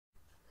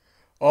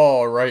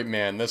Alright,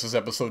 man, this is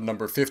episode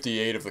number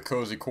 58 of the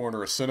Cozy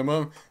Corner of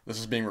Cinema. This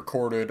is being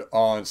recorded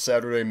on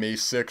Saturday, May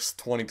 6th,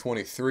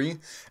 2023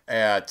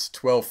 at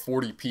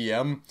 12:40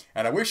 p.m.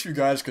 And I wish you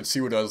guys could see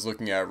what I was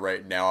looking at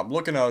right now. I'm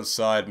looking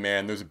outside,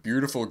 man. There's a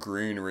beautiful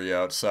greenery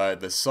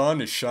outside. The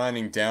sun is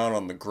shining down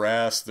on the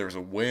grass. There's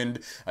a wind,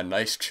 a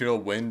nice chill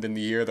wind in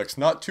the air that's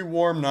not too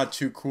warm, not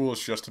too cool.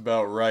 It's just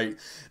about right.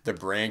 The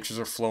branches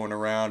are flowing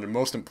around, and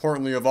most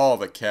importantly of all,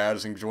 the cat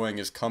is enjoying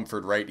his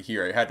comfort right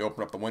here. I had to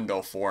open up the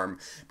window for him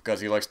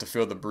because he likes to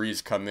feel the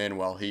breeze come in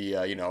while he,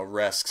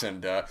 rests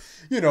and,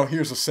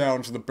 hears the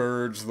sounds of the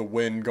birds, the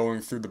wind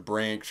going through the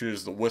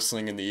branches, the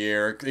whistling in the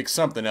air. It's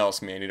something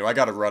else, man. I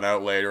gotta run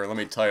out later, and let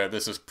me tell you,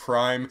 this is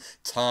prime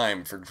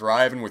time for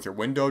driving with your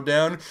window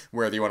down,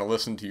 whether you want to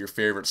listen to your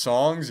favorite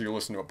songs, you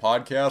listen to a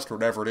podcast, or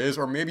whatever it is,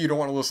 or maybe you don't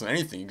want to listen to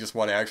anything, you just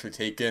want to actually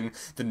take in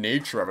the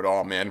nature of it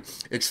all, man.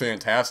 It's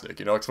fantastic,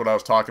 it's what I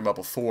was talking about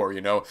before,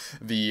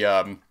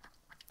 the,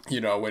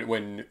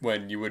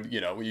 when you would,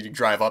 you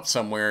drive up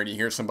somewhere and you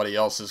hear somebody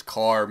else's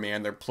car,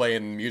 man, they're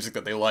playing music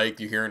that they like,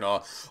 you're hearing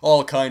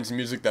all kinds of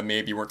music that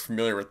maybe you weren't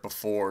familiar with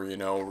before,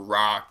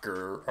 rock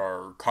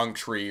or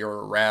country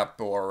or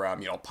rap or,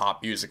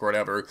 pop music or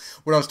whatever.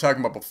 What I was talking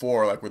about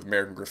before, like with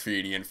American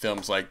Graffiti and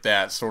films like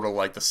that, sort of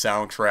like the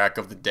soundtrack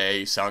of the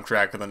day,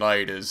 soundtrack of the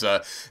night is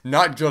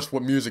not just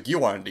what music you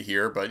wanted to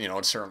hear, but,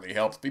 it certainly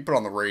helps. You put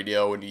on the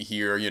radio and you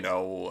hear,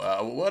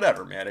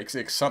 whatever, man,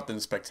 it's something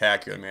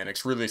spectacular, man.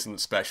 It's really something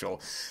special.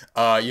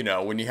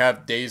 When you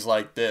have days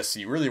like this,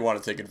 you really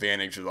want to take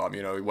advantage of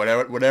them.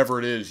 Whatever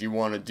it is you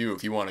want to do.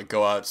 If you want to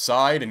go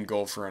outside and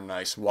go for a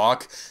nice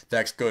walk,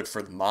 that's good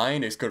for the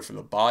mind. It's good for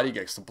the body.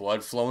 Gets the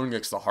blood flowing.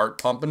 Gets the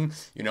heart pumping.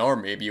 Or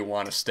maybe you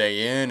want to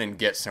stay in and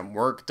get some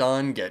work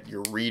done, get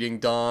your reading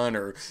done,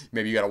 or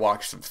maybe you got to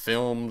watch some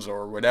films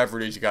or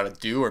whatever it is you got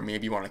to do, or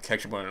maybe you want to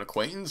catch up with an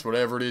acquaintance.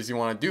 Whatever it is you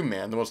want to do,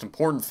 man. The most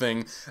important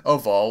thing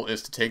of all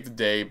is to take the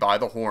day by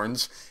the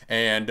horns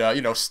and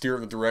steer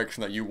in the direction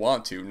that you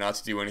want to. Not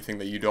to do anything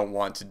that you don't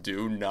want to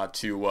do, not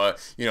to,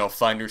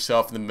 find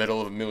yourself in the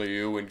middle of a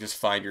milieu and just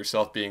find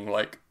yourself being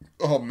like,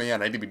 oh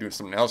man, I need to be doing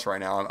something else right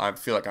now. I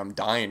feel like I'm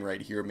dying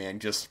right here, man.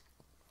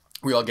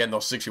 We all get in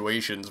those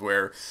situations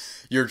where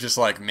you're just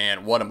like,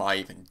 man, what am I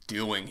even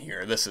doing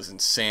here? This is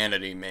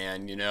insanity,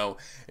 man,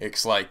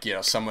 It's like,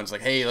 someone's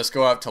like, hey, let's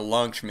go out to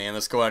lunch, man.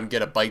 Let's go out and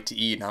get a bite to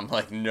eat. And I'm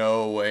like,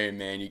 no way,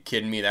 man. You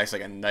kidding me? That's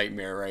like a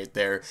nightmare right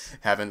there.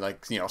 Having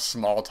like,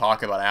 small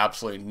talk about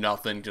absolutely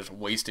nothing, just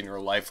wasting your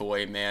life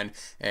away, man.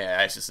 Yeah,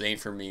 that just ain't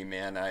for me,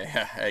 man.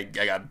 I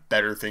got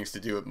better things to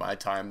do with my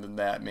time than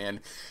that, man.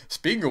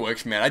 Speaking of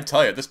which, man, I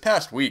tell you, this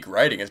past week,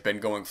 writing has been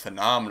going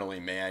phenomenally,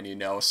 man.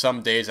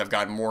 Some days I've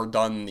gotten more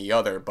done than the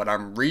other, but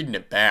I'm reading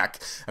it back.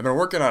 I've been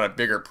working on a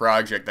bigger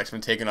project that's been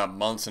taking up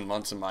months and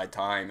months of my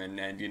time, and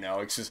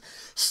it's just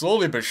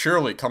slowly but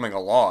surely coming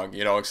along.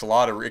 It's a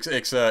lot of it's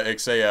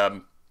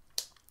a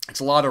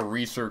lot of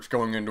research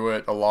going into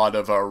it, a lot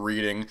of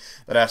reading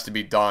that has to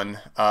be done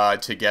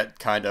to get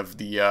kind of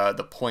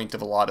the point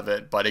of a lot of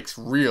it. But it's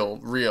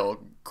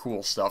real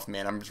cool stuff,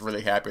 man. I'm just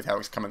really happy with how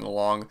it's coming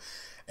along.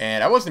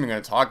 And I wasn't even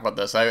going to talk about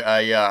this.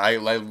 I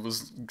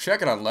was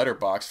checking on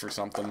Letterboxd for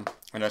something,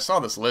 and I saw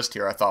this list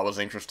here I thought was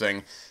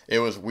interesting. It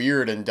was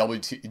weird and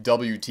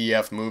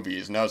WTF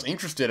movies, and I was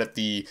interested at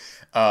the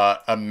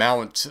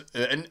amount,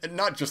 and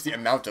not just the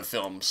amount of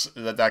films,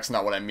 that's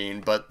not what I mean,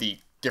 but the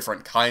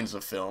different kinds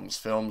of films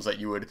that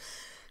you would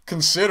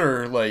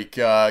consider, like,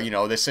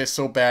 they say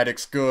so bad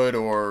it's good,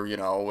 or,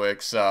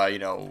 it's,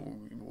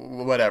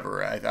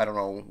 whatever. I don't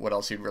know what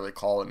else you'd really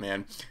call it,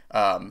 man.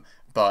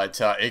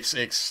 But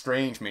it's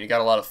strange, man. You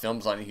got a lot of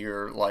films on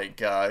here, like,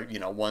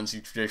 ones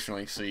you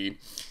traditionally see,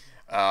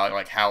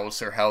 like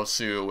House or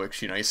Houseu,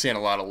 which, you see in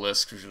a lot of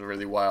lists, which is a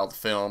really wild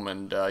film,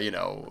 and,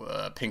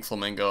 Pink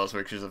Flamingos,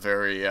 which is a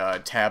very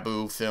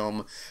taboo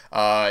film. You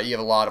have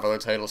a lot of other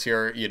titles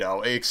here,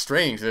 it's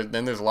strange.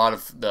 Then there's a lot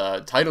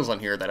of titles on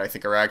here that I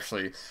think are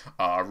actually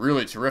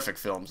really terrific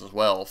films as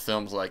well.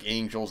 Films like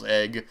Angel's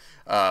Egg,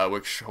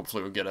 which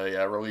hopefully we'll get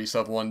a release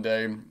of one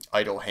day.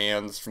 Idle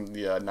Hands from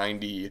the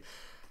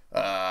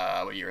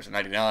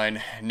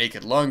 99,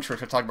 Naked Lunch,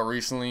 which I talked about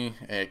recently.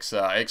 It's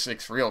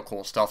real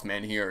cool stuff,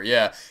 man, here.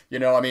 Yeah,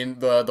 I mean,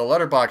 the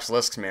Letterboxd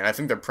lists, man, I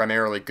think they're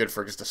primarily good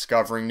for just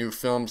discovering new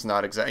films,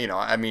 not exactly,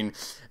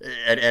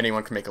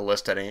 anyone can make a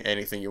list at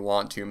anything you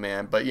want to,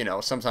 man, but,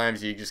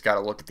 sometimes you just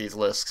gotta look at these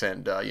lists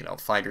and,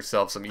 find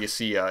yourself some, you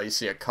see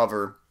a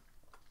cover,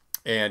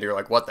 and you're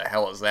like, what the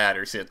hell is that?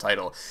 Or you see a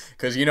title.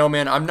 Because,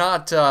 man, I'm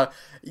not, I'm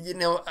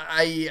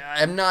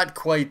not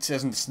quite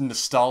as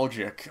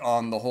nostalgic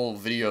on the whole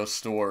video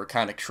store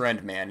kind of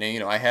trend, man.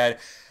 I had,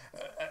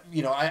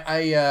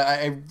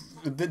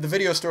 the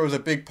video store was a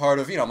big part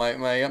of,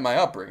 my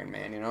upbringing,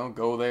 man.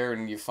 Go there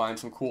and you find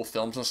some cool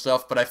films and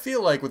stuff. But I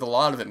feel like with a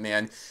lot of it,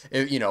 man,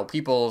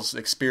 people's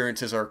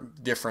experiences are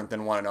different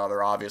than one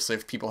another. Obviously,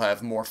 if people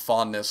have more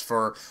fondness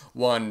for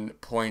one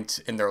point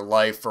in their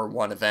life or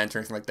one event or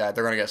anything like that,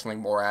 they're gonna get something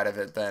more out of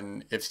it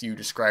than if you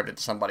described it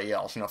to somebody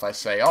else. If I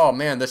say, oh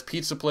man, this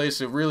pizza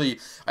place,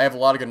 I have a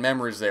lot of good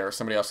memories there.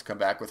 Somebody else will come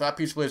back with, that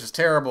pizza place is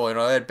terrible.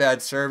 They had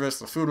bad service,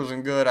 the food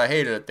wasn't good, I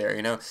hated it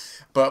there.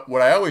 But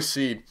what I always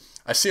see,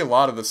 I see a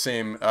lot of the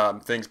same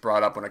things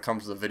brought up when it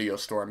comes to the video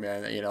store,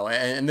 man.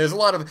 And there's a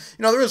lot of,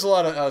 there is a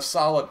lot of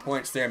solid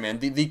points there, man.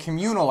 The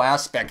communal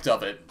aspect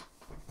of it,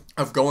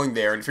 of going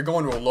there, and if you're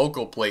going to a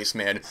local place,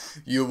 man,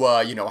 you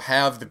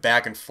have the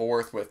back and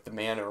forth with the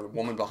man or the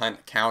woman behind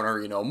the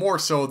counter, more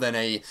so than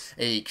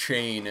a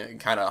chain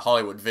kind of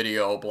Hollywood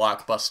video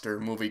blockbuster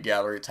movie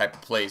gallery type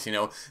of place.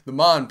 The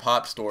mom and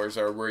pop stores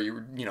are where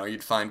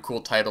you'd find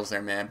cool titles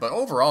there, man. But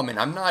overall, man,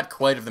 I'm not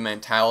quite of the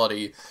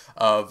mentality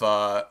of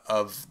I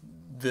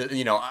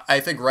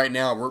think right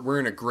now we're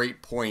in a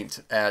great point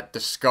at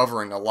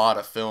discovering a lot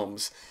of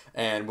films,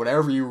 and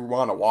whatever you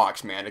want to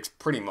watch, man, it's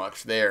pretty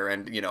much there.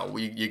 And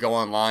you go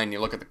online, you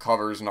look at the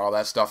covers and all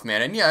that stuff,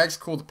 man, and yeah, it's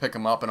cool to pick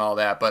them up and all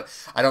that, but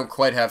I don't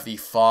quite have the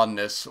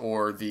fondness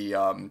or the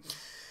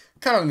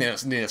kind of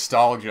the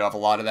nostalgia of a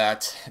lot of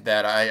that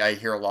I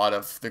hear a lot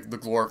of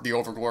the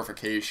over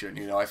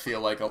glorification. I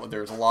feel like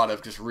there's a lot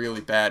of just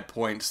really bad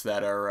points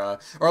that are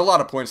or a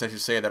lot of points I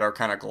should say that are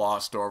kind of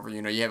glossed over.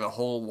 You have a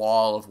whole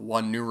wall of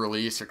one new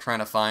release. You're trying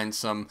to find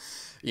some,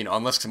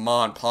 unless it's a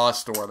mom and pop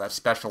store that's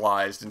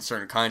specialized in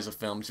certain kinds of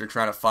films, you're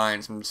trying to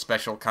find some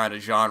special kind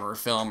of genre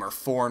film or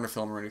foreign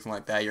film or anything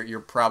like that.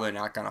 You're probably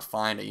not going to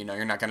find it.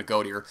 You're not going to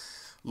go to your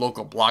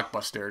local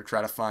blockbuster to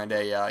try to find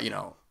a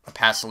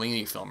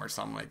Pasolini film or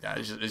something like that.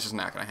 It's just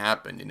not going to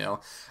happen,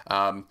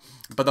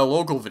 But the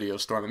local video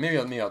store,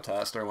 maybe I'll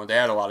test one. They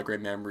had a lot of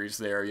great memories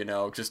there,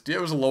 Just it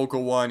was a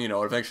local one,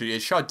 Eventually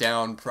it shut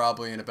down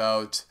probably in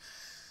about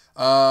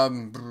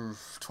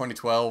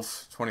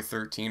 2012,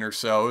 2013 or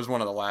so. It was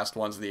one of the last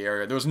ones in the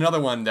area. There was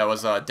another one that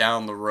was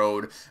down the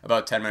road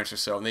about 10 minutes or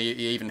so, and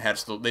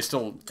they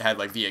still had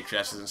like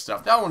VHSs and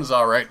stuff. That one was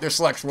all right. Their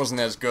selection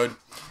wasn't as good.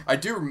 I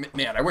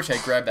wish I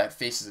grabbed that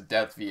Faces of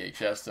Death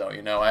VHS though.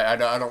 I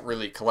don't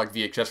really collect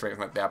VHS or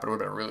anything like that, but it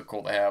would have been really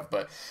cool to have.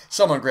 But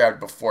someone grabbed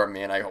it before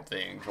me, and I hope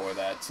they enjoy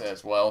that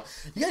as well.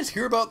 You guys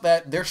hear about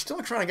that? They're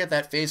still trying to get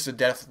that Faces of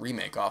Death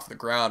remake off the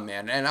ground,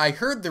 man. And I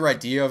heard their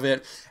idea of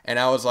it, and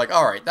I was like,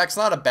 all right, that's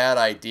not a bad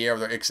idea.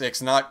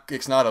 It's not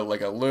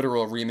like a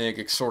literal remake.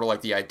 It's sort of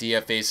like the idea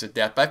of Face of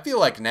Death. But I feel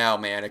like now,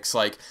 man, it's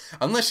like,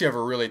 unless you have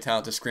a really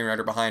talented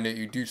screenwriter behind it,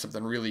 you do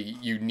something really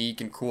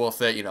unique and cool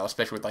with it,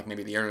 especially with like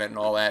maybe the internet and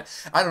all that.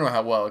 I don't know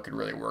how well it could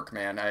really work,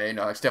 man.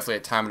 It's definitely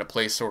a time and a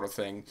place sort of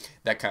thing,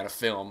 that kind of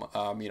film.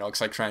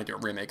 It's like trying to do a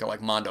remake of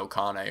like Mondo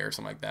Cane or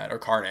something like that, or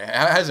Carne.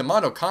 Has it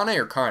Mondo Cane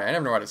or Carne? I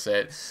never know how to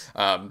say it. It's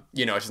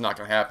just not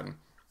going to happen.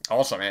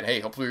 Also, man,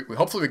 hey, hopefully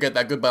we get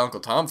that Goodbye Uncle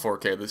Tom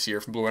 4K this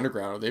year from Blue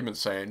Underground. They've been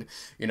saying,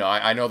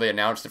 I know they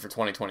announced it for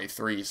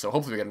 2023, so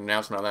hopefully we get an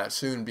announcement on that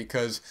soon,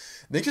 because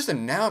they just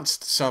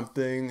announced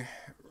something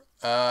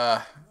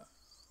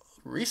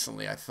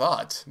recently, I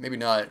thought. Maybe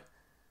not.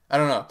 I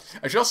don't know.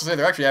 I should also say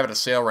they're actually having a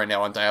sale right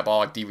now on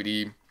Diabolic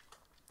DVD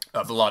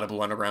of a lot of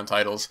Blue Underground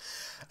titles.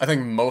 I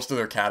think most of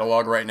their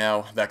catalog right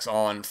now that's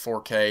on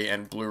 4K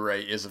and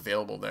Blu-ray is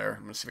available there.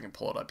 I'm going to see if I can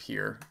pull it up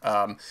here.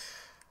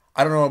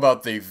 I don't know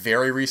about the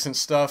very recent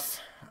stuff,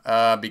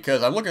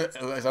 because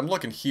I'm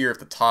looking here at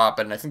the top,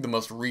 and I think the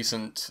most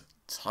recent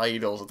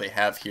titles that they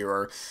have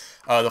here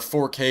are the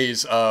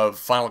 4Ks of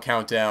Final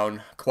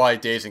Countdown,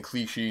 Quiet Days and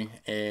Clichy,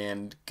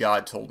 and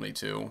God Told Me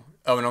To.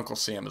 Oh, and Uncle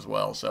Sam as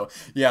well. So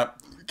yeah,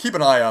 keep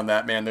an eye on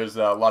that, man. There's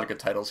a lot of good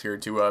titles here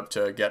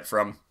to get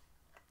from,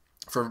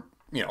 for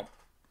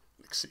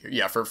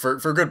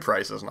good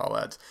prices and all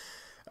that.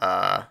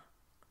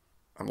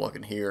 I'm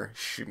looking here.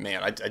 Shoot,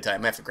 man, I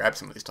might have to grab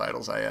some of these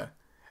titles. I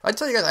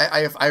tell you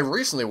guys, I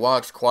recently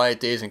watched Quiet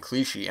Days and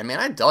Clichy, and man,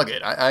 I dug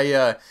it.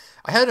 I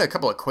had a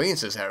couple of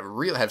acquaintances that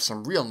have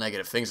some real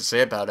negative things to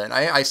say about it, and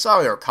I saw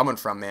where they were coming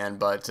from, man.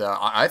 But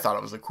I thought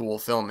it was a cool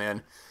film,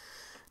 man.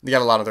 They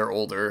got a lot of their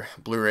older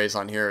Blu-rays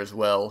on here as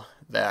well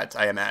that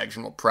I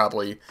imagine will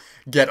probably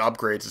get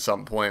upgrades at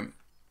some point.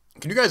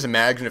 Can you guys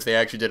imagine if they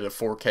actually did a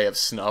 4K of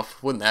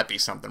Snuff? Wouldn't that be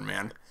something,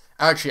 man?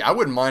 Actually, I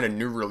wouldn't mind a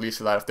new release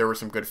of that if there were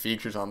some good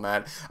features on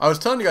that. I was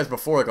telling you guys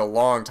before, like a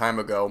long time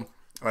ago,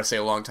 when I say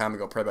a long time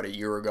ago, probably about a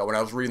year ago, when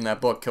I was reading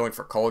that book, Killing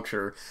for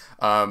Culture,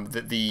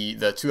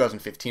 the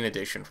 2015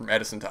 edition, From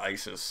Edison to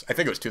ISIS. I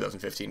think it was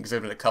 2015, because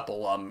there's been a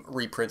couple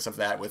reprints of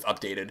that with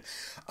updated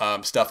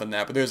stuff in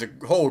that. But there's a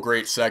whole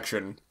great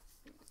section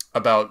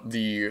about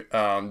the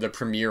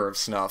premiere of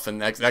Snuff,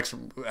 and that's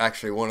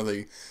actually one of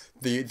the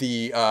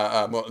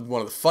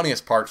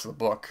funniest parts of the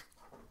book.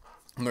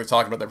 And they're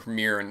talking about the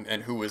premiere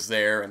and who was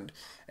there, and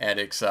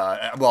it's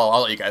well,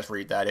 I'll let you guys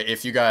read that.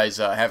 If you guys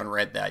haven't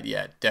read that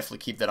yet, definitely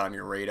keep that on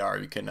your radar.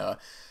 You can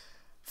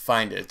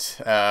find it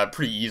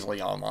pretty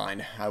easily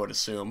online, I would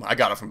assume. I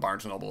got it from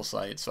Barnes & Noble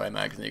site, so I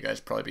imagine you guys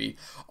probably be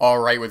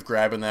alright with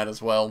grabbing that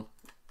as well.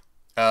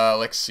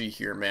 Let's see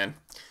here, man.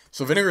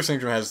 So Vinegar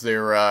Syndrome has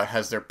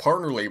their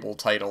partner label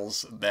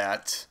titles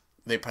that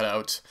they put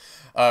out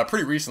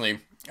pretty recently,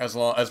 as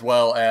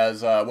well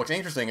as what's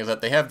interesting is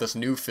that they have this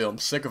new film,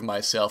 Sick of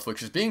Myself,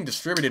 which is being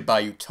distributed by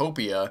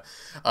Utopia,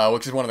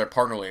 which is one of their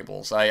partner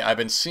labels. I've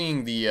been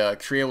seeing the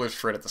trailers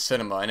for it at the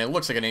cinema, and it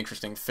looks like an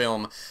interesting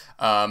film.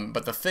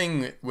 But the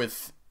thing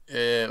with,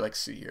 let's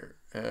see here.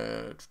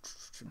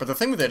 But the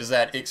thing with it is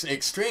that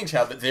it's strange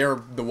how that they're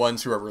the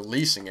ones who are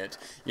releasing it.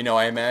 You know,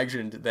 I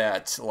imagined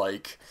that,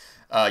 like,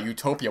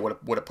 Utopia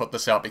would have put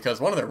this out,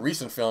 because one of their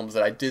recent films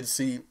that I did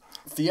see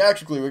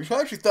theatrically, which I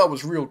actually thought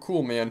was real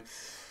cool, man,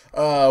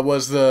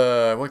 was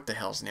what the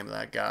hell's the name of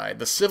that guy?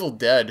 The Civil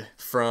Dead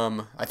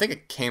from, I think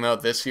it came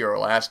out this year or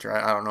last year,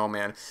 I don't know,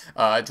 man.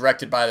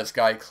 Directed by this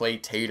guy, Clay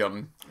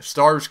Tatum.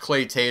 Stars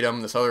Clay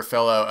Tatum, this other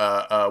fellow,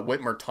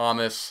 Whitmer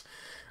Thomas.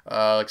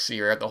 Let's see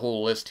here, I got the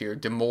whole list here.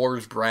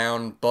 Demores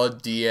Brown,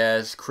 Bud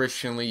Diaz,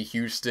 Christian Lee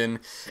Houston.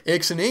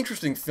 It's an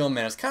interesting film,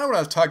 man. It's kind of what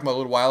I was talking about a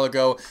little while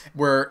ago,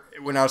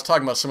 when I was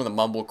talking about some of the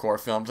mumblecore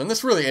films, and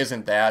this really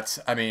isn't that.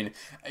 I mean,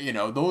 you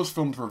know, those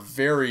films were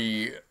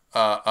very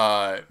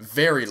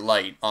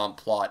light on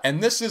plot,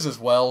 and this is as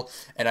well,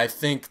 and I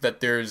think that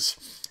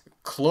there's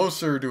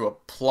closer to a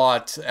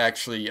plot,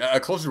 actually,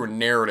 closer to a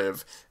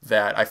narrative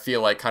that I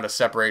feel like kind of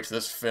separates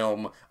this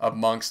film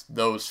amongst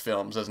those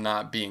films as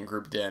not being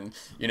grouped in,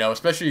 you know,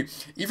 especially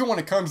even when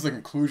it comes to the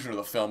conclusion of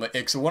the film.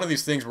 It's one of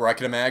these things where I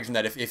can imagine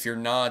that if you're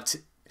not,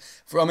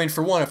 I mean,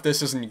 for one, if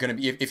this isn't going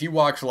to be, if you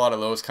watch a lot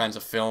of those kinds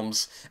of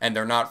films and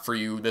they're not for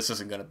you, this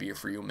isn't going to be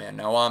for you, man.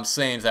 Now, all I'm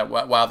saying is that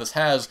while this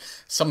has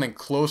something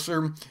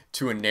closer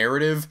to a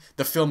narrative,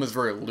 the film is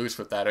very loose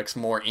with that. It's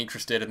more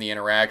interested in the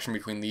interaction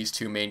between these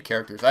two main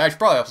characters. I should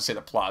probably also say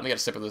the plot. Let me get a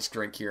sip of this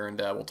drink here, and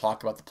we'll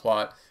talk about the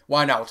plot.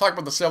 Why not? We'll talk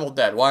about the Civil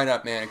Dead. Why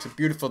not, man? It's a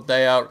beautiful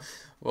day out.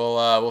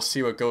 We'll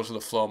see what goes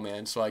with the flow,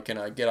 man, so I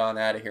can get on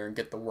out of here and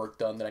get the work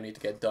done that I need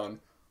to get done.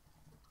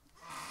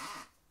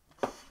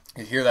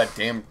 You hear that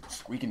damn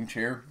squeaking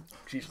chair?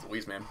 Jeez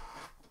Louise, man.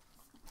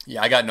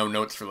 Yeah, I got no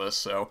notes for this,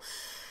 so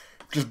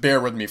just bear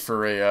with me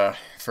for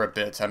a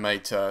bit. I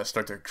might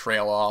start to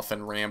trail off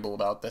and ramble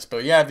about this.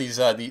 But yeah,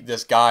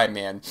 this guy,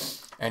 man,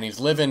 and he's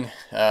living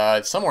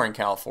somewhere in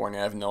California.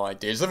 I have no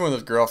idea. He's living with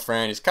his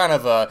girlfriend. He's kind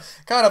of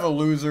a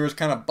loser. He's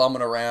kind of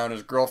bumming around.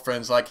 His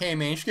girlfriend's like, "Hey,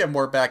 man, you should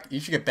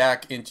get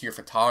back into your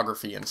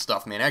photography and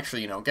stuff, man.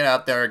 Actually, you know, get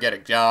out there, get a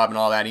job and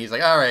all that." And he's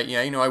like, "All right,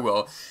 yeah, you know, I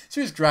will." So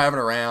he's driving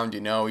around,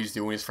 you know, he's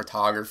doing his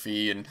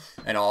photography and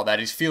all that.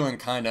 He's feeling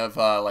kind of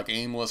like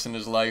aimless in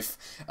his life.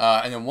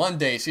 And then one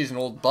day he sees an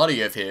old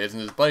buddy of his,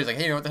 and his buddy's like,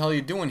 "Hey, you know, what the hell are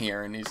you doing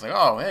here?" And he's like,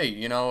 "Oh, hey,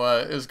 you know,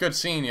 it was good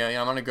seeing you.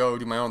 I'm gonna go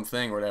do my own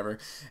thing or whatever."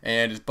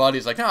 And his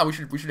buddy's like, "Oh,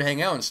 we should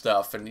hang out and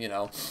stuff." And, you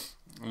know,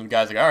 and the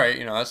guy's like, "All right,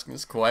 you know,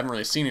 that's cool. I haven't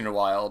really seen you in a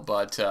while,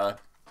 but all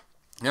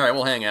right,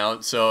 we'll hang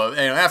out." So, you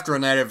know, after a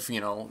night of, you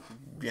know,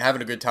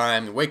 having a good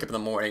time, you wake up in the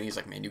morning, he's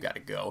like, "Man, you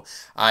gotta go.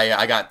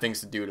 I got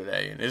things to do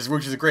today." And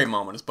which is a great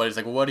moment. His buddy's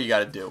like, "Well, what do you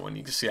gotta do?" And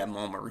you can see that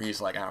moment where he's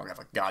like, "I don't have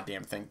a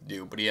goddamn thing to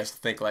do," but he has to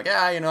think like,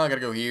 you know, I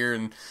gotta go here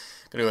and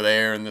gotta go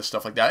there and this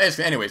stuff like that.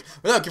 Anyways,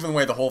 without giving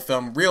away the whole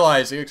film,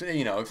 realize,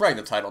 you know, it's right in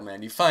the title,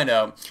 man. You find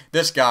out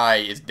this guy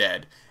is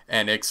dead.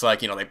 And it's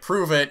like, you know, they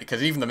prove it,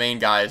 because even the main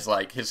guy is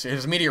like, his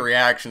immediate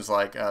reaction is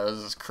like, "This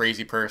is this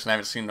crazy person I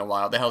haven't seen in a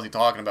while. What the hell is he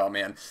talking about,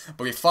 man?"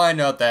 But we find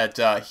out that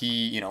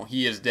he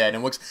is dead.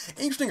 And what's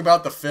interesting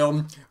about the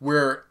film,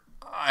 where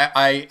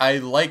I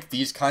like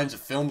these kinds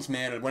of films,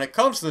 man. And when it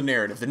comes to the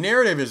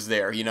narrative is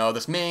there. You know,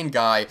 this main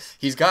guy,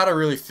 he's got to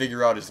really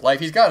figure out his life.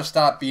 He's got to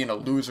stop being a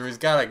loser. He's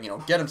got to, you know,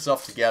 get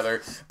himself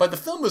together. But the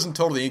film isn't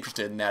totally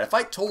interested in that. If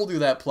I told you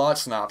that plot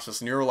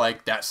synopsis and you're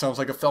like, "That sounds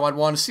like a film I'd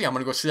want to see. I'm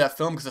going to go see that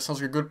film because that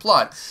sounds like a good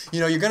plot,"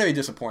 you know, you're going to be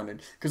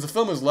disappointed. Because the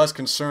film is less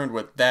concerned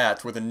with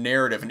that, with a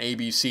narrative, an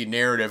ABC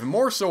narrative, and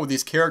more so with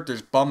these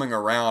characters bumming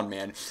around,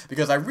 man.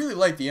 Because I really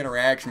like the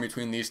interaction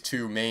between these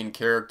two main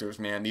characters,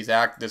 man. This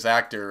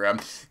actor,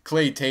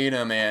 Clay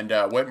Tatum and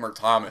Whitmer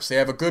Thomas. They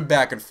have a good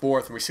back and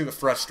forth, and we see the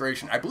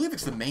frustration. I believe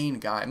it's the main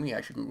guy. Let me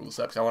actually Google this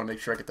up because I want to make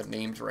sure I get the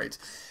names right.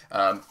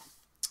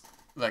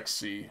 Let's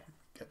see.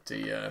 Get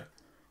the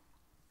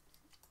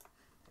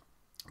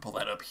pull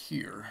that up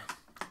here.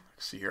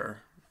 Let's see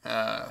here.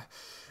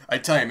 I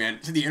tell you, man,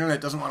 the internet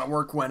doesn't want to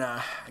work when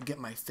I get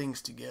my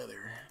things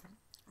together.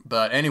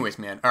 But anyways,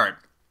 man, all right.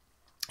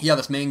 Yeah,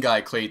 this main guy,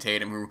 Clay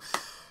Tatum, who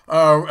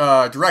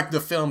directed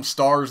the film,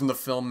 stars in the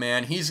film,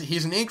 man. He's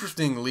an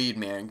interesting lead,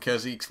 man,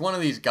 because he's one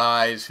of these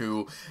guys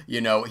who,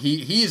 you know,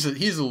 he's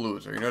a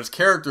loser. You know, his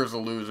character is a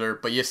loser,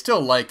 but you still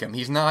like him.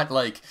 He's not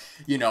like,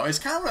 you know, it's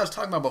kind of what I was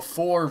talking about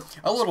before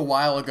a little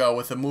while ago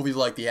with a movie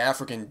like The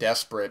African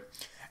Desperate.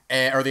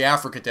 Or The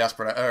Africa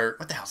Desperate, or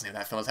what the hell's the name of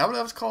that film? Is that what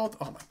that was called?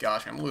 Oh my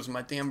gosh, I'm losing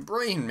my damn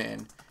brain,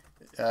 man.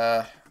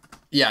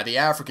 Yeah, The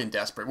African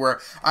Desperate, where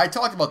I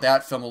talked about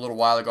that film a little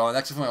while ago, and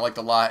that's a film I liked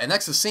a lot. And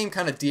that's the same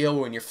kind of deal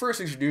when you're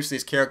first introduced to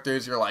these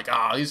characters, you're like,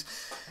 oh,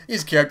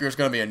 these characters are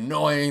going to be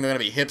annoying, they're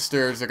going to be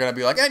hipsters, they're going to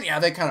be like, and yeah,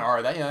 they kind of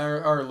are that, yeah,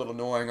 are a little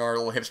annoying, are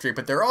a little hipstery,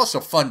 but they're also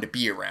fun to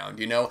be around,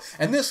 you know?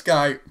 And this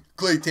guy,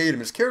 Clay Tatum,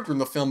 his character in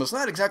the film, is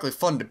not exactly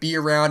fun to be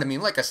around. I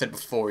mean, like I said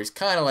before, he's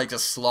kind of like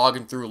just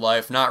slogging through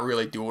life, not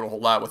really doing a whole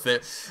lot with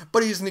it,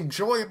 but he's an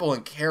enjoyable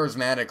and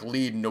charismatic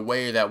lead in a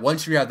way that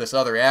once you have this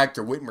other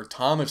actor, Whitmer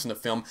Thomas, in the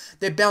film,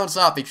 they bounce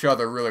off each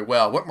other really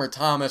well. Whitmer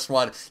Thomas,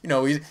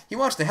 he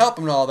wants to help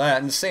him and all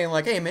that, and saying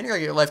like, hey man, you gotta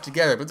get your life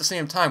together, but at the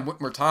same time,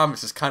 Whitmer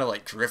Thomas is kind of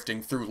like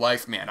drifting through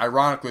life, man.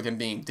 Ironic with him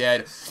being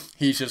dead,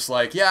 he's just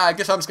like, yeah, I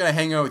guess I'm just gonna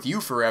hang out with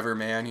you forever,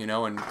 man, you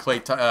know, and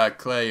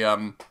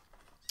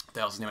the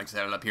hell's his name? I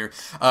set it up here.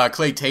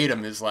 Clay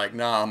Tatum is like,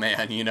 nah,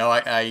 man, you know,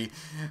 I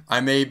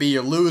may be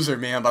a loser,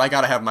 man, but I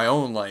gotta have my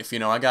own life, you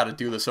know, I gotta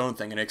do this own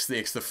thing, and it's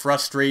the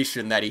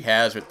frustration that he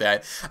has with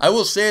that. I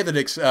will say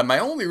that my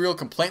only real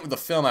complaint with the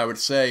film, I would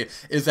say,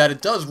 is that it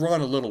does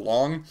run a little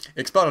long.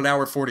 It's about an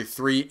hour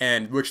 43,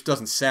 and which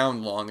doesn't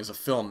sound long as a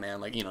film,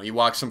 man. Like, you know, you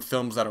watch some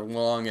films that are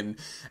long,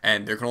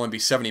 and there can only be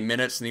 70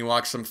 minutes, and you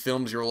watch some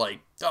films, you're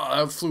like, oh,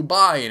 that flew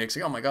by, and it's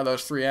like, oh my god, that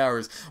was 3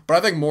 hours. But I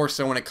think more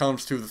so when it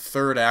comes to the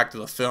third act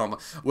of the film,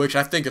 which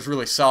I think is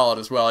really solid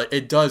as well.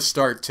 It does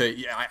start to,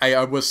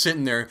 I was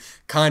sitting there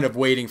kind of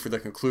waiting for the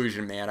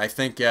conclusion, man. I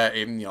think,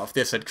 if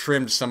this had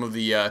trimmed some of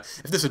the,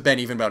 if this had been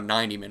even about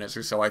 90 minutes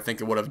or so, I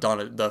think it would have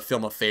done the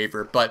film a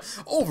favor. But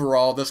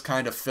overall, this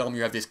kind of film,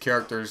 you have these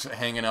characters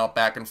hanging out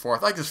back and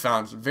forth, I just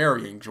found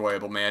very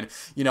enjoyable, man.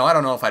 You know, I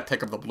don't know if I'd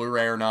pick up the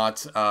Blu-ray or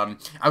not. I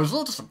was a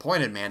little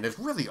disappointed, man. There's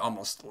really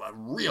almost a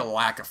real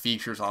lack of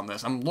features on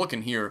this. I'm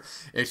looking here.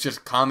 It's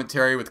just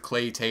commentary with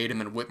Clay Tatum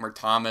and Whitmer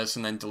Thomas,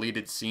 and then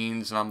deleted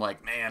scenes, and I'm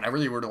like, man, I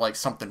really would have liked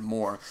something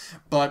more.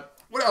 But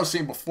what I was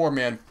saying before,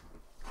 man,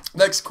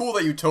 that's cool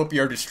that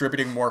Utopia are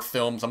distributing more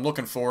films. I'm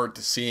looking forward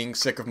to seeing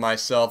Sick of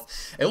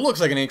Myself. It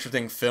looks like an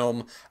interesting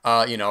film.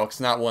 You know, it's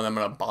not one I'm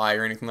going to buy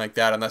or anything like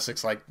that, unless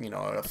it's like, you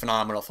know, a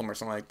phenomenal film or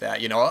something like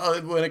that. You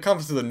know, when it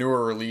comes to the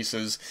newer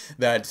releases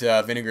that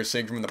Vinegar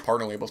Syndrome and the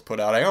partner labels put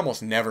out, I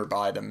almost never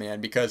buy them,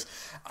 man, because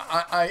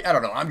I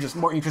don't know. I'm just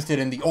more interested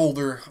in the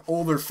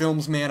older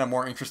films, man. I'm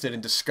more interested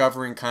in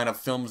discovering kind of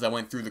films that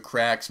went through the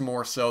cracks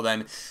more so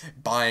than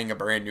buying a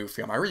brand new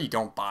film. I really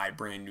don't buy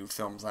brand new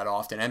films that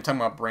often. I'm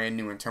talking about brand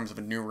new in terms of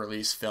a new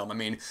release film. I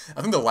mean,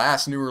 I think the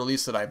last new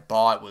release that I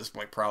bought was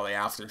like probably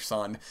After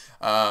Sun.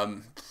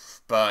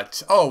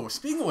 But oh,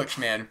 speaking of which,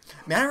 man,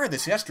 I read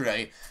this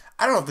yesterday.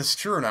 I don't know if this is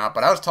true or not,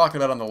 but I was talking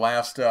about on the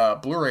last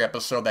Blu-ray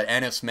episode that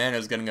Ennis Men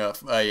is getting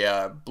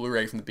a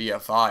Blu-ray from the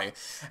BFI.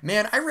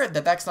 Man, I read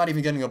that that's not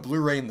even getting a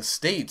Blu-ray in the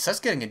States.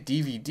 That's getting a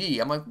DVD.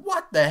 I'm like,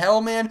 what the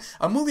hell, man?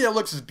 A movie that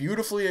looks as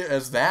beautifully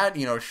as that,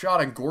 you know, shot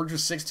in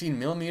gorgeous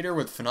 16mm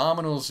with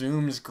phenomenal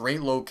zooms,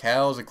 great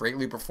locales, a great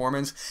lead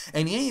performance,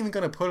 and you ain't even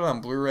going to put it on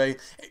Blu-ray?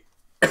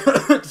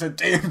 It's a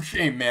damn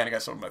shame, man. I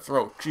got something in my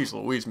throat. Jeez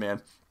Louise,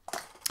 man.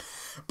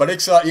 But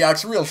it's a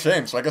real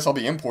shame, so I guess I'll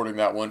be importing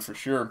that one for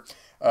sure.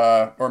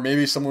 Or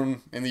maybe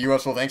someone in the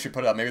U.S. will eventually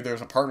put it out. Maybe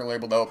there's a partner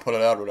label that will put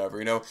it out or whatever,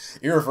 you know.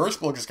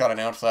 Irreversible just got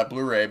announced for that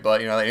Blu-ray,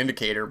 but, you know, that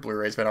Indicator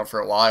Blu-ray's been out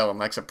for a while,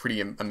 and that's a pretty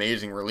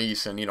amazing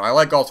release. And, you know, I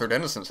like Altered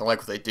Innocence. I like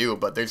what they do,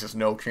 but there's just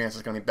no chance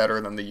it's going to be better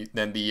than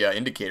the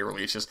Indicator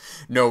release. Just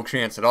no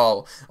chance at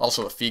all.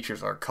 Also, the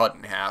features are cut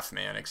in half,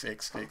 man.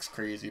 It's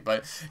crazy.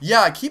 But,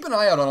 yeah, keep an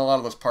eye out on a lot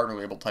of those partner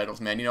label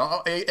titles, man. You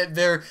know,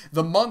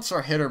 the months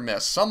are hit or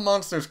miss. Some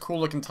months there's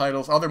cool-looking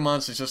titles. Other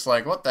months it's just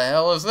like, what the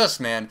hell is this,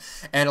 man?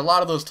 And a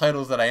lot of those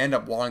titles that I end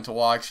up wanting to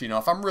watch, you know,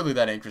 if I'm really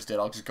that interested,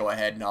 I'll just go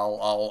ahead and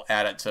I'll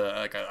add it to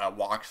like a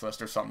watch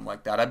list or something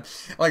like that.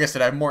 Like I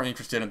said, I'm more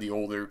interested in the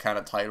older kind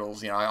of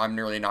titles. You know, I'm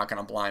really not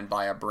going to blind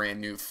buy a brand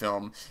new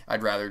film.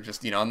 I'd rather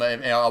just, you know,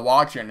 I'll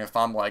watch it, and if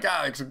I'm like,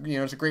 it's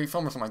a great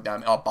film or something like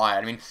that, I'll buy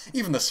it. I mean,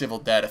 even The Civil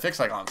Dead, if it's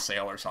like on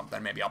sale or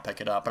something, maybe I'll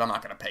pick it up, but I'm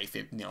not going to pay,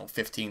 $15,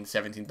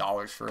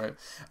 $17 for it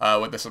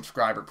with the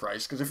subscriber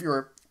price, because if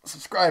you're a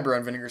subscriber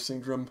on Vinegar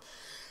Syndrome,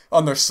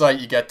 on their site,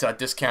 you get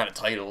discounted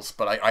titles,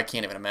 but I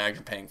can't even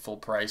imagine paying full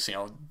price, you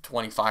know,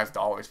 $25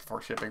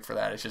 before shipping for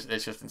that. It's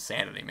just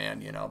insanity,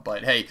 man, you know.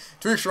 But hey,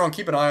 to each their own,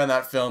 keep an eye on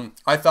that film.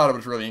 I thought it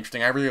was really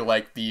interesting. I really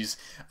like these,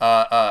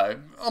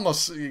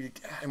 almost, I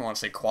don't want to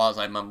say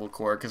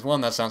quasi-mumblecore, because one,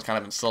 that sounds kind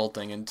of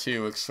insulting, and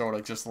two, it's sort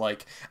of just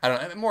like, I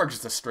don't know, more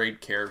just a straight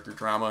character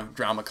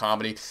drama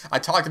comedy. I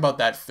talked about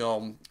that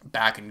film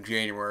back in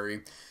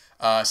January.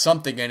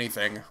 Something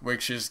Anything,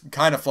 which is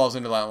kind of falls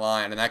into that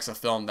line, and that's a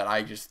film that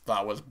I just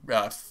thought was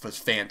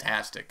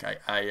fantastic.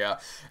 I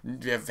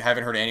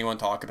haven't heard anyone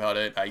talk about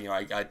it.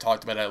 I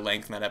talked about it at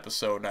length in that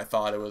episode, and I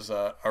thought it was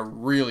a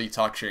really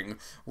touching,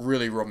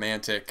 really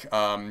romantic,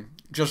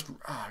 just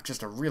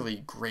a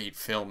really great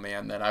film,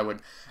 man. That I would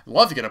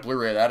love to get a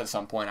Blu-ray of that at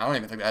some point. I don't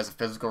even think that has a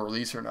physical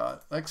release or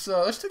not. Let's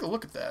take a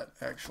look at that.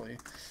 Actually,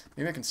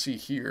 maybe I can see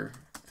here.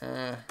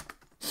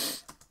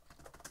 Let's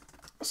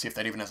see if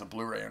that even has a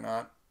Blu-ray or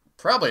not.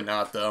 Probably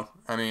not, though.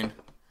 I mean,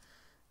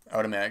 I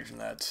would imagine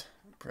that.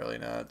 Probably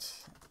not.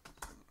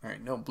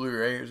 Alright, no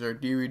Blu-ray. Is there a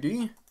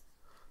DVD?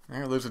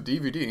 Alright, there's a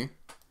DVD.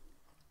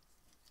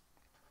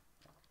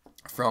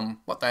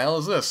 From, what the hell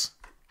is this?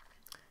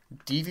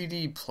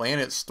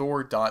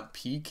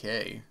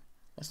 DVDplanetstore.pk.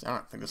 I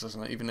don't think this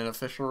isn't even an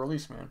official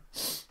release, man.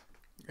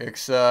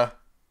 It's, yeah,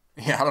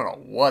 I don't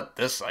know what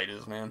this site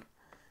is, man.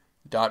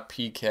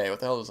 .pk. What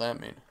the hell does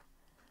that mean?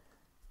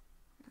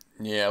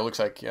 Yeah, it looks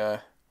like, nah,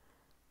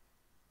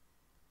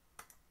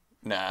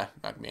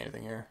 not gonna be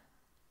anything here.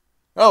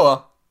 Oh,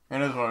 well.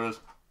 It is what it is.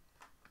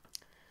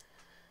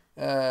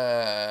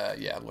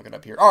 Yeah, I'm looking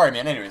up here. Alright,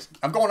 man, anyways.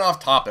 I'm going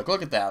off topic.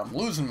 Look at that. I'm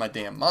losing my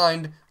damn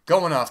mind.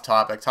 Going off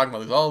topic. Talking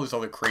about all these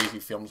other crazy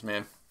films,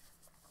 man.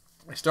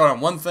 I start on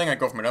one thing, I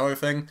go from another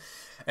thing.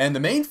 And the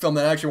main film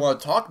that I actually want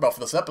to talk about for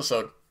this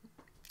episode,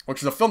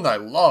 which is a film that I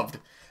loved,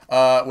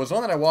 was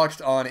one that I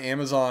watched on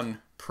Amazon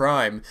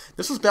Prime.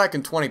 This was back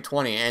in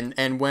 2020,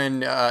 and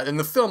when and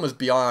the film is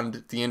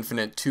Beyond the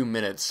Infinite 2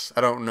 minutes.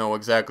 I don't know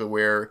exactly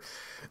where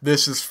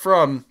this is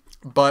from,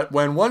 but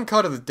when One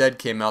Cut of the Dead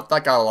came out,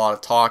 that got a lot of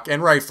talk,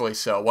 and rightfully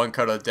so. One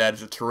Cut of the Dead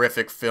is a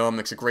terrific film.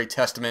 It's a great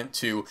testament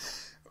to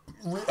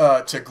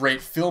great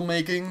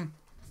filmmaking,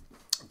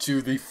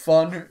 to the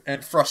fun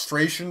and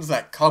frustrations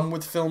that come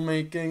with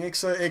filmmaking.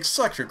 It's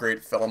such a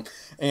great film.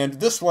 And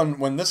this one,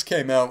 when this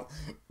came out,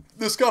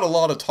 this got a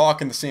lot of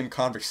talk in the same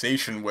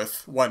conversation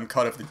with One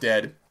Cut of the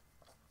Dead.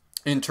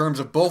 In terms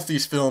of both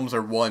these films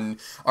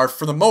are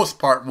for the most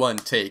part one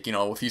take. You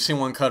know, if you've seen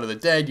One Cut of the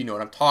Dead, you know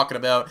what I'm talking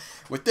about.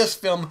 With this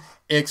film,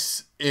 you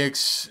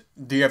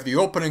have the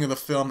opening of the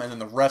film, and then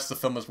the rest of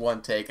the film is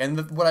one take.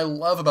 And what I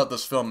love about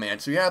this film, man,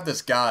 so you have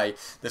this guy,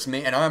 this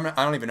man, and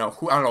I don't even know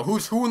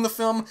who's who in the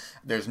film.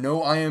 There's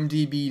no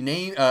IMDb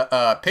name,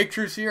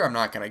 pictures here. I'm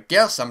not gonna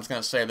guess. I'm just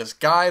gonna say this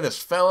guy, this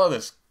fella,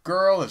 this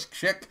girl, this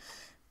chick.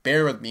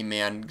 Bear with me,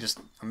 man.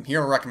 I'm here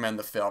to recommend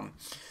the film.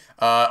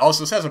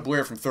 Also, this has a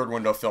Blu-ray from Third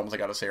Window Films, I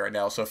gotta say right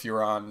now. So if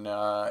you're on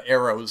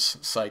Arrow's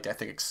site, I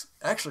think it's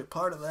actually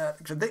part of that.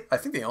 I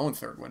think they own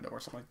Third Window or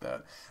something like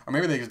that. Or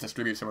maybe they just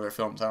distribute some of their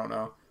films, I don't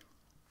know.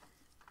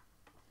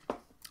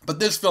 But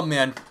this film,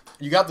 man,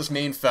 you got this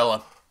main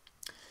fella.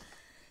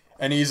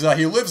 And he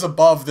lives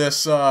above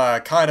this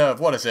kind of,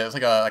 what is it? It's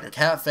like a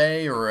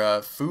cafe or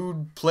a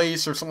food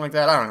place or something like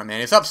that. I don't know,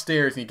 man. He's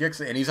upstairs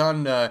and he's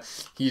on,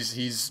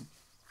 he's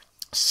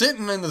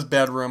sitting in his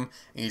bedroom,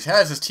 and he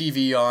has his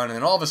TV on, and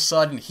then all of a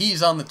sudden,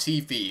 he's on the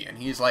TV, and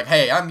he's like,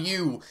 hey, I'm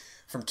you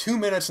from 2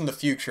 minutes in the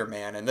future,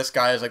 man. And this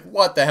guy is like,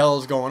 what the hell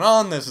is going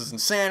on? This is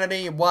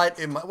insanity. What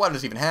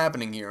is even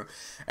happening here?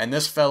 And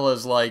this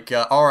fella's like,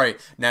 alright,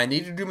 now I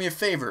need you to do me a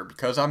favor,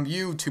 because I'm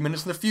you 2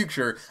 minutes in the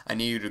future. I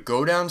need you to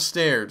go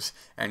downstairs,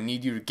 and I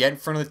need you to get in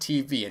front of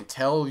the TV and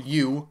tell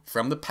you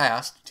from the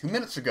past, 2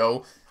 minutes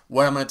ago,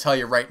 what I'm going to tell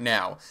you right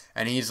now.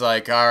 And he's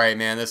like, alright,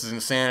 man, this is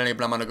insanity,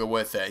 but I'm going to go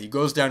with it. He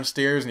goes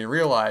downstairs and he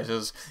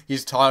realizes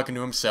he's talking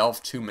to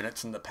himself 2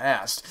 minutes in the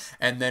past.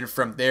 And then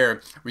from there,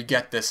 we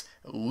get this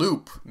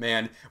loop,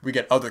 man. We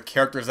get other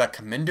characters that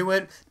come into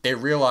it. They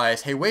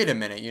realize, hey, wait a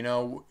minute, you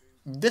know,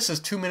 this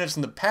is 2 minutes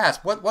in the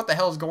past. What the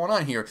hell is going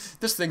on here?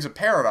 This thing's a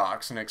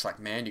paradox. And it's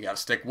like, man, you got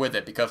to stick with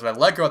it. Because what I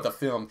like about the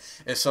film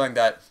is something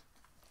that,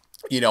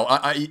 you know,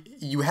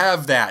 you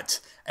have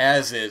that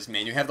as is,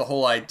 man. You have the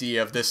whole idea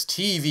of this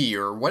TV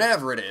or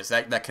whatever it is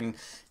that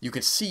you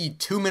can see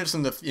 2 minutes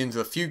into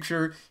the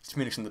future, 2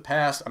 minutes in the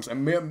past. I'm sorry,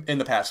 in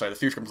the past. Sorry, the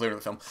future comes later in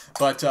the film.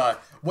 But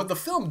what the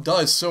film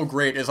does so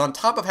great is, on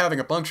top of having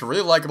a bunch of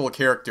really likable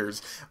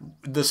characters,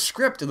 the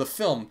script of the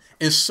film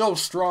is so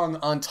strong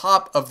on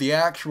top of the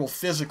actual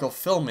physical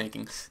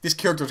filmmaking. These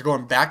characters are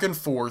going back and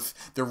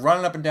forth. They're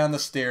running up and down the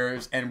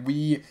stairs, and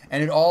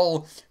it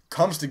all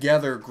comes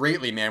together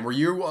greatly, man. Where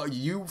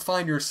you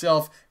find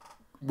yourself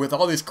with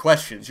all these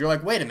questions. You're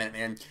like, wait a minute,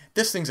 man.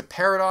 This thing's a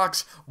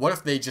paradox. What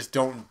if they just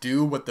don't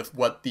do what they're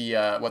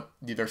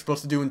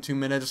supposed to do in 2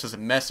 minutes? Does it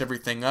mess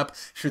everything up?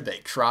 Should they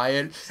try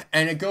it?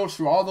 And it goes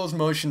through all those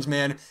motions,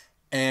 man,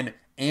 and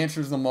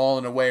answers them all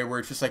in a way where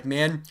it's just like,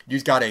 man, you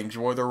just gotta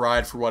enjoy the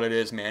ride for what it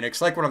is, man. It's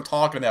like what I'm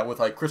talking about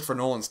with like Christopher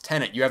Nolan's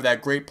Tenet. You have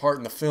that great part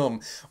in the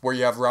film where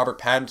you have Robert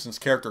Pattinson's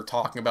character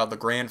talking about the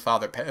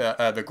grandfather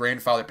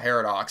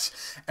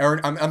paradox.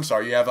 Or I'm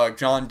sorry, you have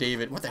John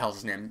David, what the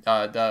hell's his name?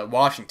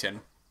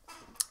 Washington.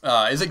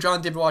 Is it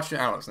John David Washington?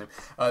 I don't know his name.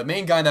 The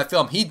main guy in that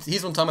film,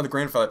 he's one talking about the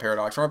grandfather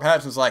paradox. Robert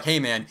Pattinson's like, hey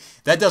man,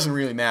 that doesn't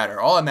really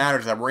matter. All that matters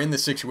is that we're in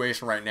this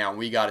situation right now, and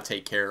we got to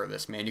take care of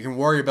this, man. You can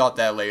worry about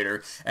that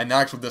later, and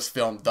that's what this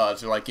film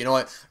does. They're like, you know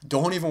what?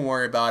 Don't even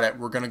worry about it.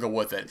 We're gonna go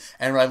with it.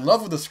 And what I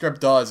love what the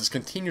script does is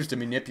continues to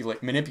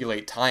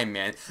manipulate time,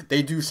 man.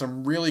 They do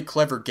some really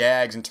clever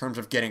gags in terms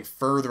of getting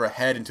further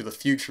ahead into the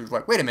future.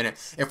 Like, wait a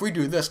minute, if we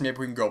do this, maybe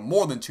we can go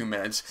more than 2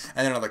 minutes.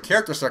 And then other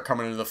characters start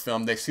coming into the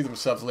film. They see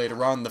themselves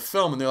later on in the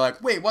film, and they're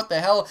like, wait, what the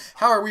hell?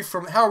 How did we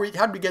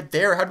get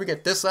there? How did we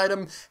get this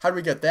item? How did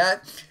we get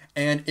that?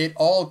 and it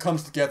all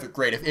comes together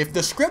great. If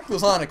the script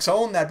was on its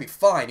own, that'd be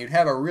fine. You'd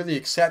have a really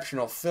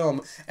exceptional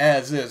film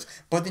as is,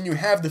 but then you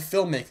have the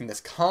filmmaking that's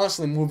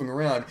constantly moving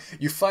around.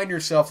 You find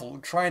yourself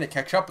trying to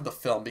catch up with the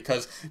film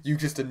because you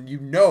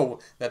know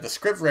that the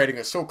script writing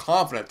is so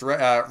confident,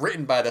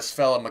 written by this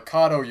fella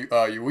Makoto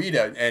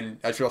Ueda, and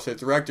I should also say the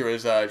director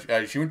is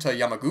Junta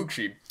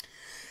Yamaguchi.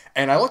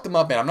 And I looked them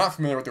up, and I'm not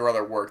familiar with their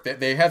other work.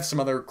 They have some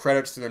other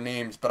credits to their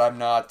names, but I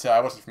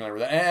wasn't familiar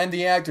with it. And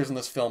the actors in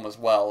this film as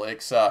well.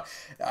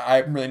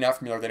 I'm really not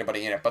familiar with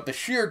anybody in it. But the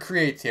sheer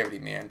creativity,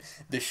 man.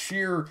 The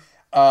sheer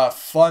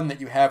fun that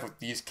you have with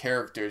these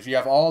characters. You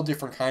have all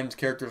different kinds of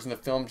characters in the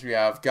films. You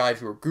have guys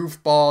who are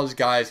goofballs,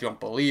 guys who don't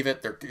believe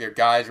it. They're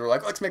guys who are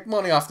like, let's make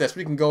money off this.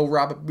 We can go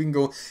rob it. We can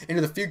go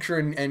into the future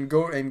and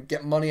go and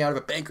get money out of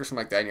a bank or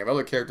something like that. And you have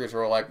other characters who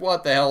are like,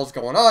 what the hell is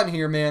going on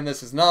here, man?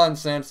 This is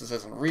nonsense. This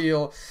isn't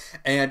real.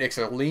 And it's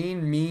a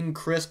lean, mean,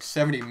 crisp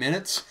 70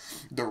 minutes.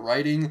 The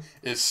writing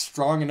is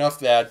strong enough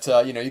that,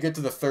 you get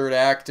to the third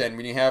act, and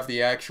when you have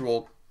the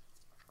actual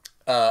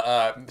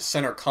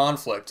center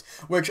conflict,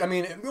 which, I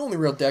mean, the only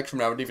real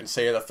detriment I would even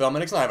say of the film,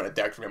 and it's not even a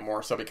detriment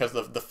more so because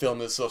the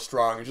film is so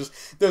strong, it's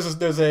just,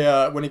 there's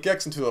a when it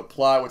gets into a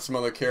plot with some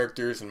other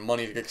characters and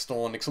money gets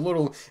stolen,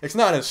 it's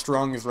not as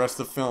strong as the rest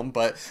of the film,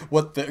 but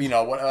what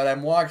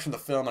I'm watching the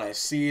film and I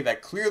see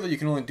that clearly you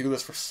can only do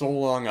this for so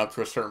long up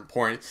to a certain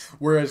point,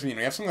 whereas, you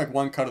have something like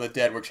One Cut of the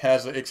Dead, which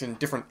it's in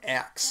different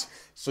acts,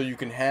 so you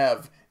can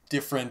have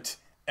different...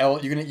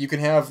 You can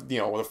have,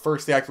 the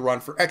first act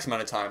run for X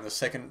amount of time, the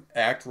second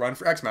act run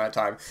for X amount of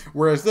time,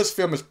 whereas this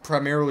film is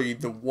primarily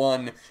the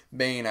one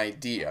main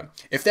idea.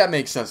 If that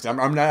makes sense. I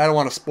don't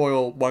want to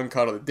spoil One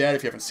Cut of the Dead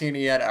if you haven't seen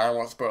it yet. I don't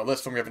want to spoil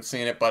this film if you haven't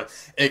seen it, but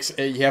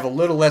you have a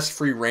little less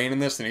free reign in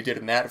this than you did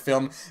in that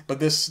film, but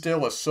this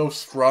still is so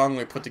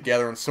strongly put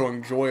together and so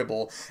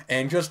enjoyable,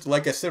 and just,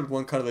 like I said with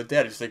One Cut of the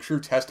Dead, it's a true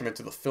testament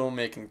to the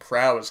filmmaking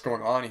prowess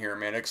going on here,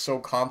 man. It's so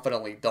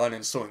confidently done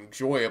and so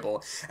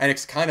enjoyable, and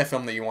it's the kind of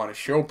film that you want to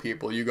show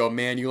people. You go,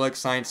 man, you like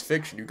science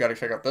fiction, you got to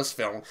check out this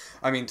film.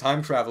 I mean,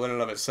 time travel in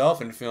and of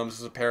itself in films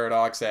is a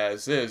paradox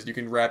as is. You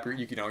can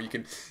you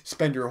can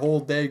spend your whole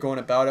day going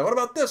about it. What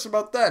about this?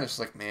 About that? And it's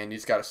like, man, you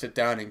just got to sit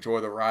down and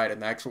enjoy the ride,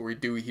 and that's what we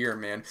do here,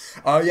 man.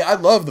 Yeah, I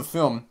love the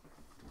film.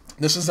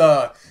 This is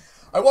I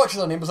watched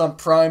it on Amazon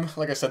Prime.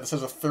 Like I said, this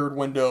is a third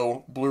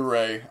window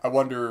Blu-ray. I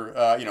wonder,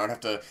 I'd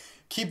have to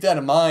keep that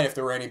in mind if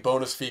there were any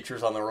bonus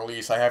features on the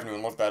release. I haven't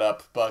even looked that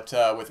up, but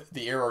with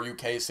the Arrow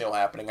UK sale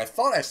happening, I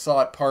thought I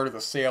saw it part of the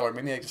sale, or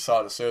maybe I just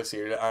saw it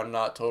associated. I'm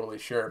not totally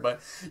sure,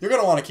 but you're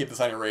going to want to keep this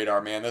on your radar,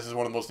 man. This is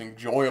one of the most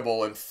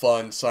enjoyable and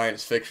fun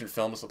science fiction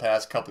films the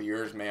past couple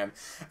years, man.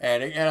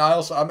 And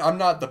I'm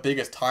not the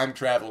biggest time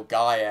travel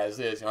guy as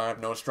is. I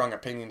have no strong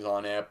opinions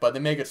on it, but they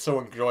make it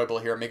so enjoyable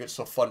here, make it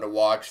so fun to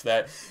watch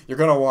that you're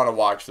going to want to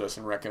watch this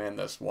and recommend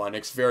this one.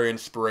 It's very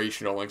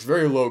inspirational. It's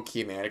very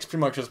low-key, man. It's pretty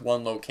much just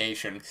one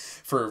location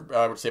for,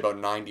 I would say, about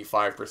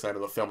 95% of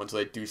the film until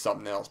they do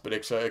something else. But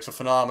it's a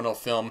phenomenal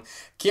film.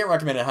 Can't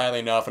recommend it highly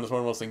enough, and it's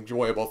one of the most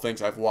enjoyable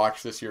things I've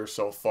watched this year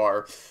so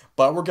far.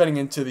 But we're getting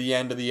into the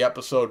end of the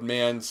episode,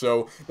 man,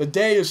 so the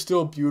day is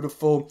still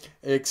beautiful.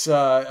 It's,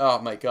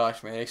 oh my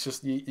gosh, man, it's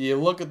just, you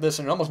look at this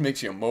and it almost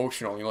makes you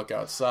emotional. You look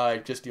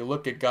outside, you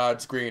look at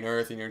God's green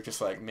earth, and you're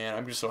just like, man,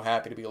 I'm just so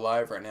happy to be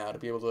alive right now, to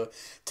be able to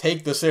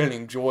take this in and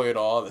enjoy it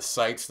all, the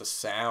sights, the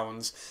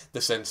sounds,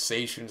 the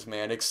sensations,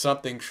 man. It's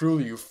something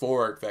truly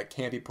euphoric that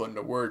can't be put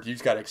into words. You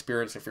just got to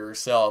experience it for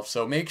yourself,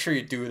 so make sure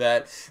you do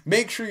that.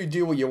 Make sure you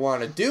do what you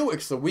want to do.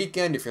 It's the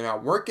weekend. If you're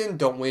not working,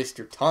 don't waste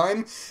your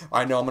time.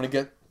 I know I'm going to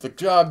get the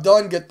job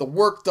done, get the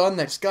work done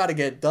that's got to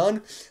get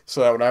done,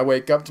 so that when I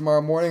wake up tomorrow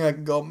morning, I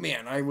can go,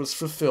 man, I was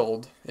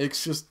fulfilled.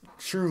 It's just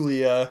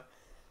truly, it's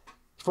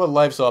what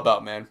life's all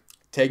about, man.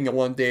 Taking it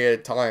one day at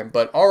a time.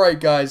 But, alright,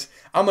 guys,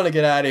 I'm going to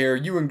get out of here.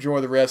 You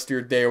enjoy the rest of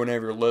your day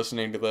whenever you're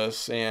listening to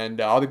this,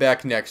 and I'll be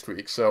back next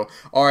week. So,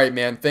 alright,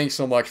 man, thanks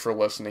so much for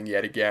listening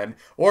yet again,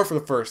 or for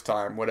the first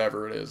time,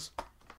 whatever it is.